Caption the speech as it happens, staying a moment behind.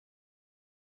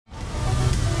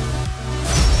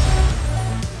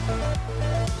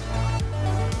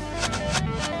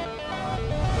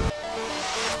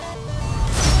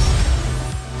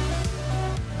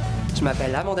Je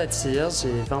m'appelle Amanda Tyr, j'ai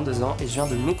 22 ans et je viens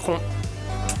de Moucron.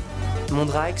 Mon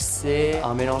drag, c'est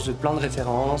un mélange de plein de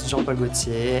références, Jean-Paul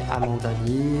Gaultier, Amanda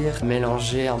Lear,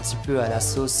 mélangé un petit peu à la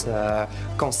sauce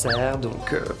cancer,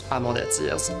 donc Amanda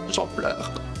Tyr, j'en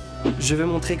pleure. Je veux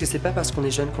montrer que c'est pas parce qu'on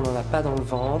est jeune qu'on en a pas dans le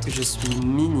ventre, que je suis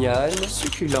mignonne,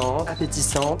 succulente,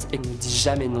 appétissante et qu'on ne dit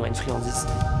jamais non à une friandise.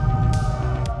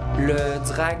 Le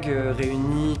drag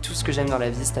réunit tout ce que j'aime dans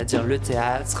la vie, c'est-à-dire le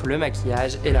théâtre, le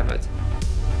maquillage et la mode.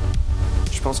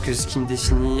 Je pense que ce qui me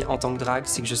définit en tant que drag,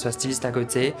 c'est que je sois styliste à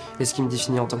côté. Et ce qui me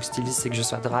définit en tant que styliste, c'est que je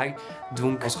sois drag.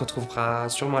 Donc on se retrouvera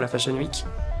sûrement à la Fashion Week.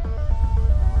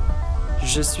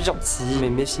 Je suis gentille, mais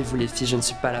méfiez-vous les filles, je ne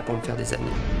suis pas là pour me faire des amis.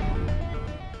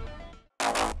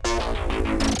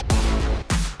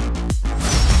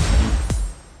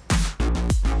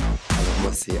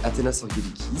 C'est Athena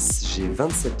Sorgelikis, j'ai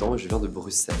 27 ans et je viens de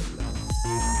Bruxelles.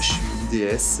 Je suis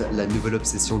déesse, la nouvelle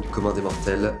obsession du commun des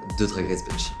mortels de Drag Race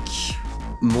Belgique.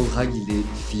 Mon drag, il est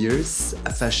fierce,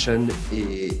 fashion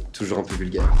et toujours un peu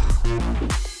vulgaire.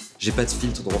 J'ai pas de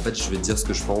filtre, donc en fait, je vais te dire ce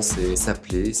que je pense et ça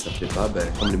plaît pas, ben,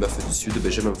 comme les meufs du Sud,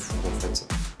 ben, j'aime un fou en fait.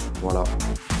 Voilà.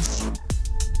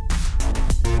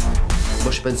 Moi,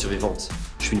 je suis pas une survivante.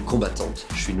 Je suis une combattante,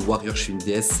 je suis une warrior, je suis une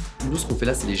déesse. Nous, ce qu'on fait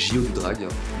là, c'est les JO du drag.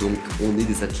 Donc, on est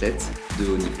des athlètes de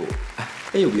haut niveau.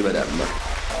 Et oui, madame.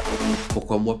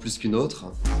 Pourquoi moi plus qu'une autre?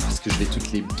 Parce que je vais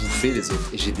toutes les bouffer, les autres.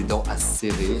 Et j'ai des dents à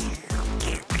serrer.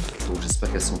 Donc,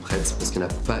 j'espère qu'elles sont prêtes, parce qu'il n'y en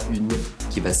a pas une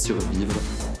qui va survivre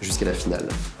jusqu'à la finale.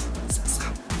 Ça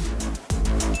sera.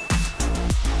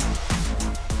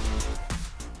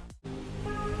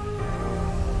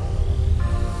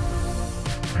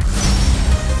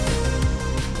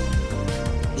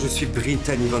 Je suis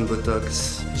Brittany Von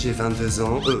Bottokx, j'ai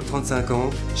 35 ans,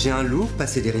 j'ai un loup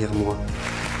passé derrière moi.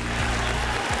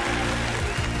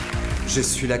 Je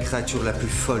suis la créature la plus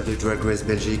folle de Drag Race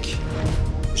Belgique.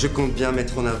 Je compte bien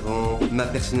mettre en avant ma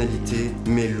personnalité,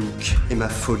 mes looks et ma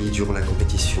folie durant la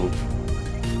compétition.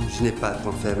 Je n'ai pas de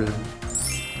point faible.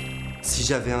 Si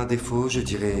j'avais un défaut, je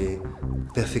dirais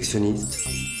perfectionniste.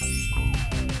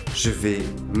 Je vais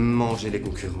manger les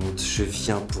concurrentes, je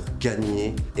viens pour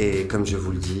gagner. Et comme je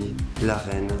vous le dis, la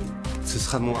reine, ce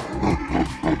sera moi.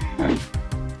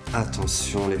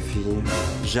 Attention les filles,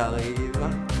 j'arrive.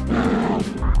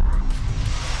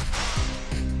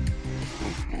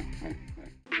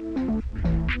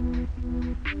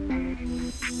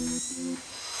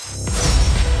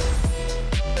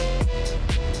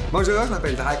 Bonjour, je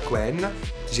m'appelle Couenne,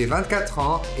 j'ai 24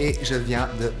 ans et je viens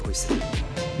de Bruxelles.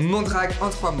 Mon drag en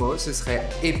 3 mots, ce serait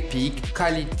épique,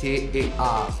 qualité et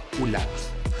art ou l'art.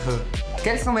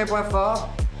 Quels sont mes points forts?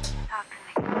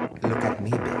 Look at me,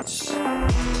 bitch.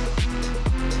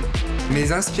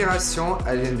 Mes inspirations,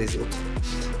 elles viennent des autres.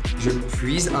 Je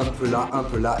puise un peu là, un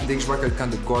peu là. Dès que je vois quelqu'un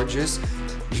de gorgeous,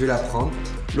 je vais la prendre.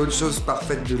 L'autre chose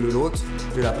parfaite de l'autre,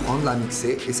 je vais la prendre, la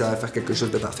mixer et ça va faire quelque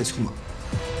chose de parfait sur moi.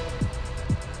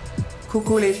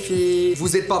 Coucou les filles.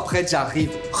 Vous êtes pas prêtes,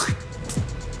 j'arrive.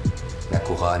 La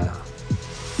couronne,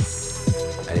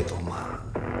 elle est pour moi.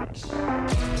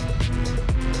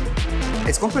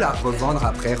 Est-ce qu'on peut la revendre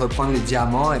après, reprendre les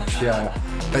diamants et puis...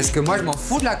 parce que moi, je m'en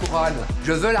fous de la couronne.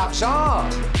 Je veux l'argent.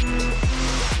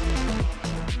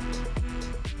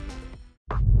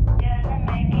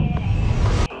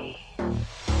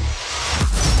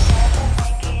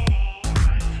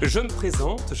 Je me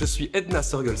présente, je suis Edna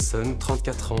Sorgelsen,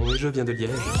 34 ans et je viens de Liège.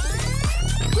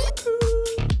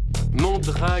 Mon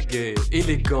drag est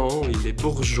élégant, il est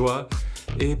bourgeois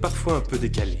et parfois un peu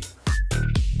décalé.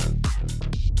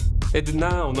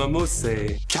 Edna, en un mot,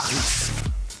 c'est charisme.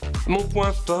 Mon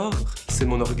point fort, c'est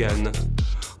mon organe.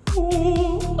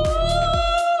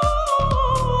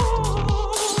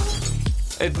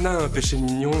 Edna a un péché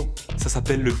mignon, ça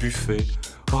s'appelle le buffet.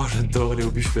 Oh, j'adore aller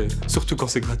au buffet, surtout quand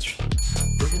c'est gratuit.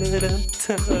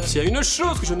 S'il y a une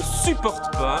chose que je ne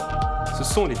supporte pas, ce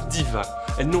sont les divas.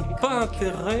 Elles n'ont pas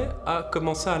intérêt à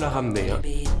commencer à la ramener. Hein.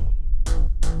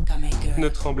 Ne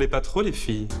tremblez pas trop, les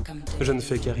filles. Je ne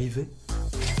fais qu'arriver.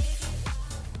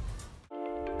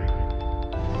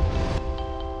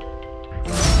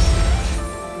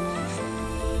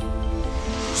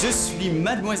 Je suis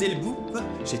Mademoiselle Boop,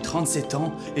 j'ai 37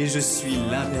 ans et je suis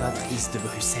l'impératrice de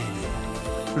Bruxelles.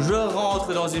 Je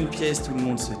rentre dans une pièce, tout le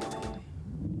monde se tait.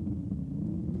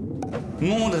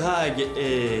 Mon drag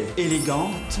est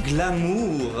élégante,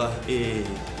 glamour et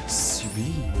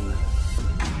sublime.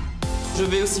 Je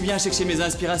vais aussi bien chercher mes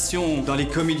inspirations dans les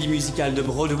comédies musicales de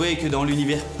Broadway que dans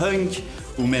l'univers punk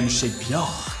ou même chez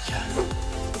Björk.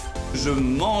 Je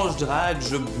mange drag,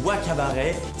 je bois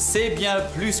cabaret. C'est bien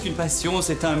plus qu'une passion,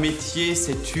 c'est un métier,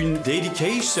 c'est une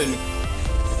dedication.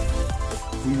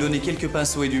 vous me donnez quelques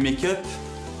pinceaux et du make-up,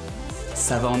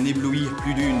 ça va en éblouir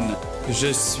plus d'une. Je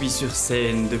suis sur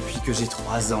scène depuis que j'ai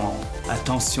 3 ans.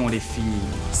 Attention les filles,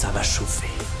 ça va chauffer.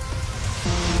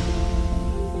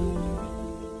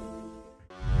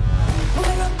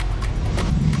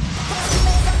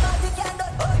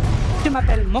 Je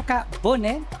m'appelle Mocca Bone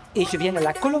et je viens de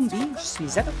la Colombie. Je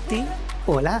suis adoptée.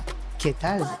 Hola, ¿qué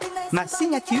tal? Ma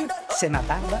signature, c'est ma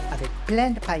barbe avec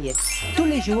plein de paillettes. Tous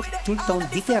les jours, tout le temps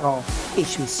différent. Et je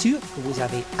suis sûre que vous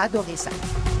avez adoré ça.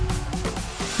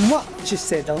 Moi, je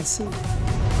sais danser.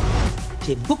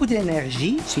 J'ai beaucoup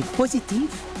d'énergie, je suis positive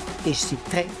et je suis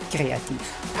très créatif.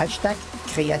 Hashtag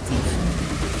créatif.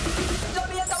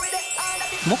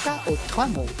 Mocca aux 3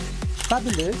 mots.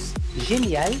 Fabuleuse,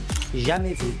 géniale,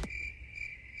 jamais vue.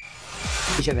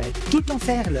 Je vais tout le temps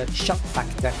faire le shock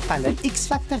factor, pas le X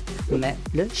factor, mais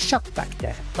le shock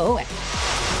factor. Oh ouais.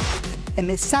 Un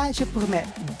message pour mes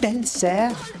belles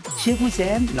sœurs. Je vous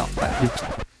aime. Non, pas du tout.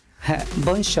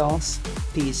 Bonne chance.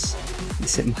 Peace.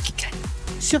 C'est moi qui gagne.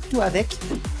 Surtout avec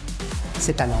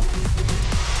ses talents.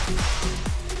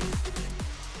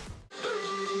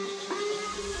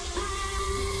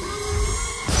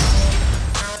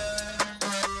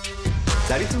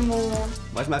 Salut tout le monde.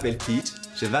 Moi je m'appelle Peach.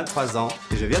 J'ai 23 ans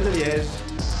et je viens de Liège.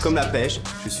 Comme la pêche,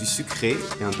 je suis sucré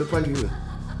et un peu poilu.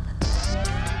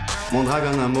 Mon drag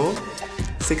en un mot,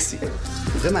 sexy.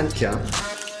 Vrai mannequin.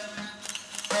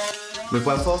 Mes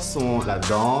points forts sont la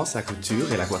danse, la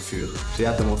couture et la coiffure. J'ai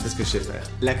hâte de montrer ce que je sais faire.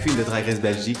 La Couenne de Drag Race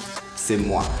Belgique, c'est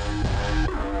moi.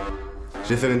 Je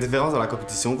vais faire une différence dans la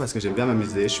compétition parce que j'aime bien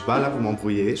m'amuser. Je suis pas là pour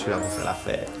m'embrouiller, je suis là pour faire la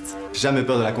fête. J'ai jamais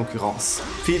peur de la concurrence.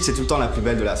 Peach est tout le temps la plus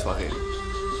belle de la soirée.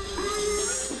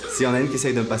 S'il y en a une qui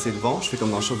essaye de me passer devant, je fais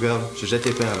comme dans Showgirl, je jette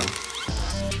les perles.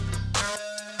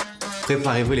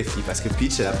 Préparez-vous les filles, parce que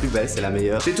Peach est la plus belle, c'est la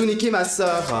meilleure. J'ai tout niqué ma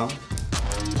sœur, hein.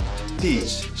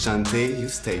 Peach, chantez, you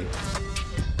stay.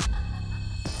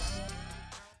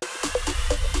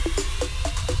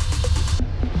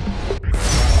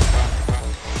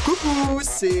 Coucou,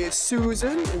 c'est Susan,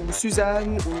 ou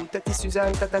Suzanne, ou Tati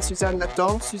Suzanne, Tata Suzanne, la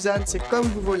tante Suzanne, c'est comme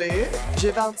vous voulez.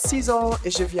 J'ai 26 ans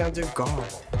et je viens de Gand.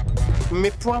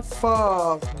 Mes points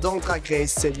forts dans Drag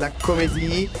Race, c'est de la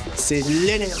comédie, c'est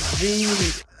l'énergie.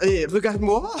 Et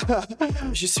regarde-moi,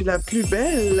 je suis la plus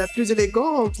belle, la plus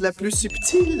élégante, la plus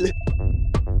subtile.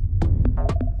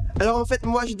 Alors en fait,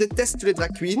 moi je déteste tous les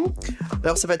drag queens.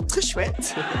 Alors ça va être très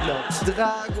chouette.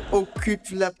 Drag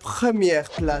occupe la première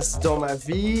place dans ma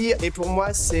vie. Et pour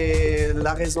moi, c'est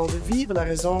la raison de vivre, la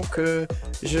raison que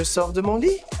je sors de mon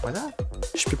lit. Voilà.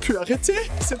 Je peux plus arrêter,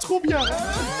 c'est trop bien.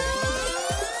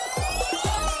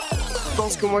 Je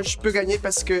pense que moi je peux gagner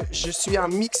parce que je suis un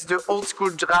mix de old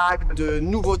school drag, de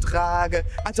nouveau drag.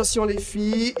 Attention les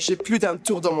filles, j'ai plus d'un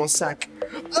tour dans mon sac.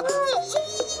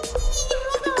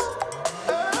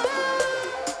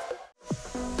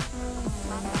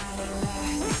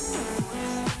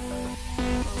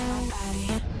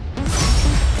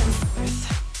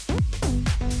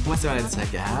 Moi c'est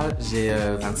Valenciaga, j'ai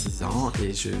 26 ans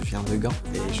et je viens de Gand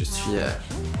et je suis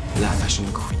la fashion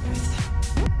queen.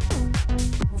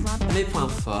 Mes points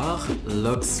forts,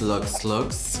 looks,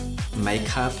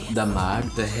 make-up, the mug,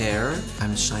 the hair,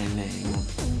 I'm shining.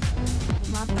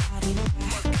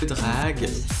 Le drag,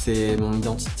 c'est mon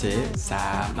identité, ça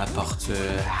m'apporte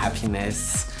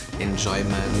happiness, enjoyment.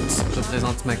 Je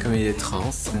représente ma communauté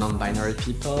trans, non-binary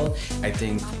people. I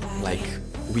think like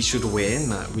we should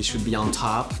win, we should be on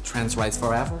top, trans rights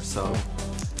forever, so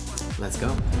let's go.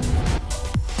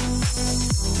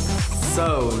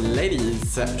 So,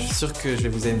 ladies, je suis sûre que je vais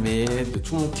vous aimer de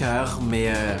tout mon cœur, mais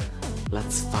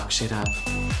let's fuck shit up.